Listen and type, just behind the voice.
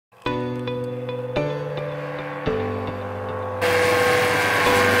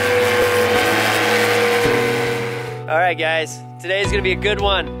right, guys. Today is going to be a good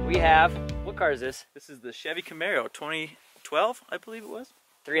one. We have, what car is this? This is the Chevy Camaro 2012, I believe it was.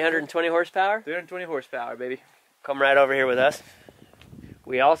 320 horsepower? 320 horsepower, baby. Come right over here with us.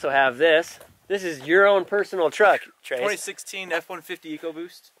 We also have this. This is your own personal truck, Trace. 2016 F-150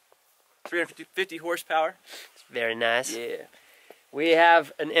 EcoBoost. 350 horsepower. It's very nice. Yeah. We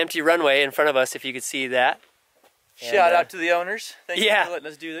have an empty runway in front of us, if you could see that. Shout out to the owners. Thank you for letting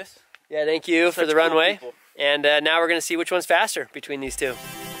us do this. Yeah, thank you for the runway. And now we're going to see which one's faster between these two.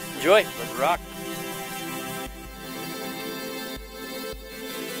 Enjoy. Let's rock.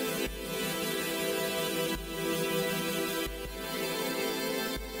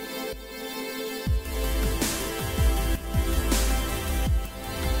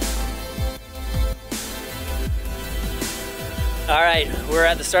 All right, we're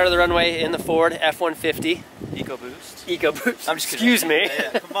at the start of the runway in the Ford F-150. EcoBoost. EcoBoost. I'm just kidding. Excuse me.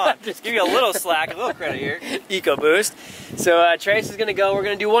 Yeah, come on. Just give you a little slack, a little credit here. EcoBoost. So Trace is going to go. We're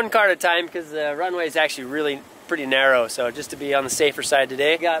going to do one car at a time because the runway is actually really pretty narrow. So just to be on the safer side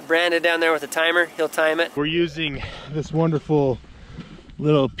today. Got Brandon down there with a timer. He'll time it. We're using this wonderful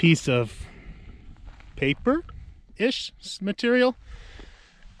little piece of paper-ish material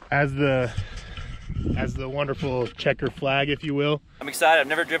as the wonderful checker flag, if you will. I'm excited. I've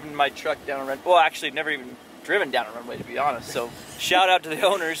never driven my truck down a runway. Well, actually, never even driven down a runway, to be honest. So, shout out to the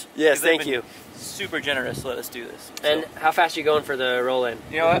owners. Yes, thank you. Super generous to let us do this. And how fast are you going for the roll-in?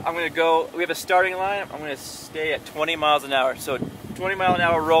 You know what? I'm going to go. We have a starting line. I'm going to stay at 20 miles an hour. So, 20 mile an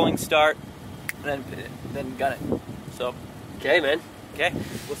hour rolling start, then gun it. So, okay, man. Okay,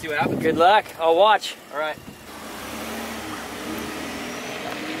 we'll see what happens. Good luck. I'll watch. All right.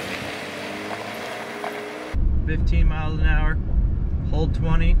 15 miles an hour, hold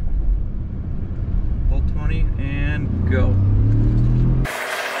 20, and go.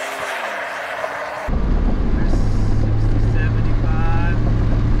 60, 75,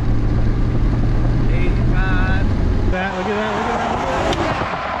 85. Look at that.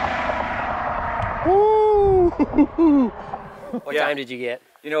 Woo! What time did you get?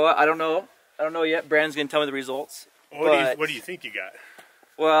 You know what? I don't know. I don't know yet. Brandon's gonna tell me the results. What do you think you got?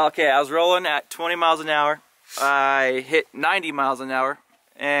 Well, okay, I was rolling at 20 miles an hour. I hit 90 miles an hour,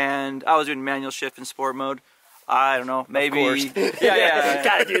 and I was doing manual shift in sport mode. I don't know, maybe. Yeah.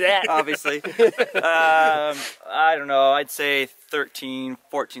 Gotta do that. Obviously. I don't know, I'd say 13,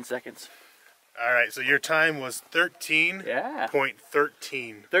 14 seconds. All right, so your time was 13.13. Yeah.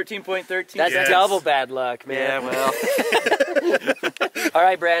 13.13. That's yes. double bad luck, man. Yeah, well. All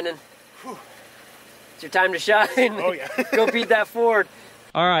right, Brandon. It's your time to shine. Oh, yeah. Go beat that Ford.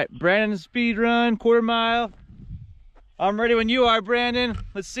 All right, Brandon's speed run, quarter mile. I'm ready when you are, Brandon.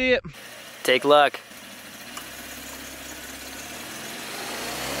 Let's see it. Take luck.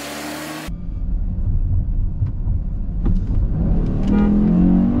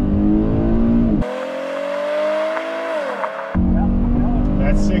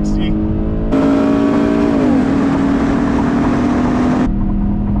 That's 60.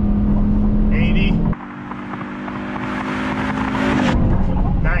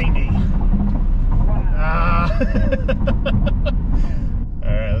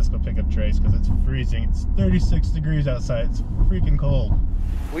 Alright, let's go pick up Trace because it's freezing. It's 36 degrees outside. It's freaking cold.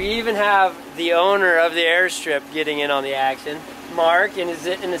 We even have the owner of the airstrip getting in on the action. Mark in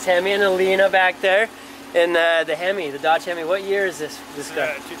his Hemi, and Alina back there. And the Hemi, the Dodge Hemi. What year is this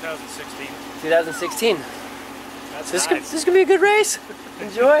car? 2016. 2016. That's this nice. This is going to be a good race.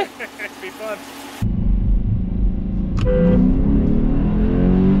 Enjoy. It'll be fun.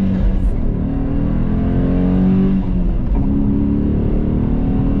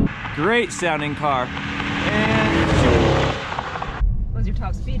 Great sounding car. And what was your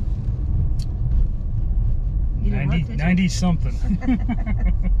top speed? 90 something.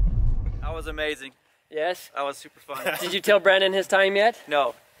 that was amazing. Yes? That was super fun. Did you tell Brandon his time yet?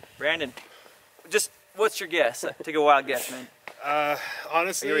 No. Brandon, just what's your guess? Take a wild guess, man.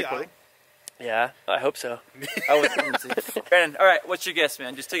 Honestly, yeah, I hope so. Brandon, all right, what's your guess,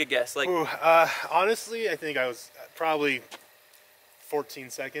 man? Just take a guess. Like, honestly, I think I was probably 14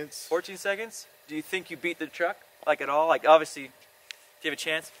 seconds. 14 seconds? Do you think you beat the truck? Like at all? Like obviously, do you have a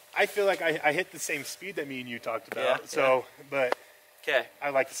chance? I feel like I hit the same speed that me and you talked about. Yeah, so, but okay. I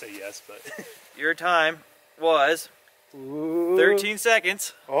like to say yes, but your time was 13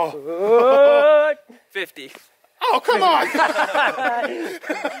 seconds. Oh. 50. Oh, come on!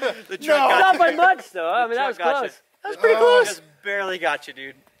 The truck got Not you. by much though. I mean, that was close. That was pretty close. Just barely got you,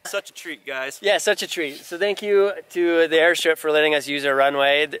 dude. Such a treat, guys. Yeah, such a treat. So thank you to the airstrip for letting us use our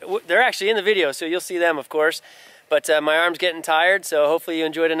runway. They're actually in the video, so you'll see them, of course. But my arm's getting tired, so hopefully you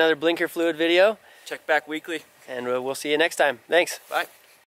enjoyed another blinker fluid video. Check back weekly. And we'll see you next time. Thanks. Bye.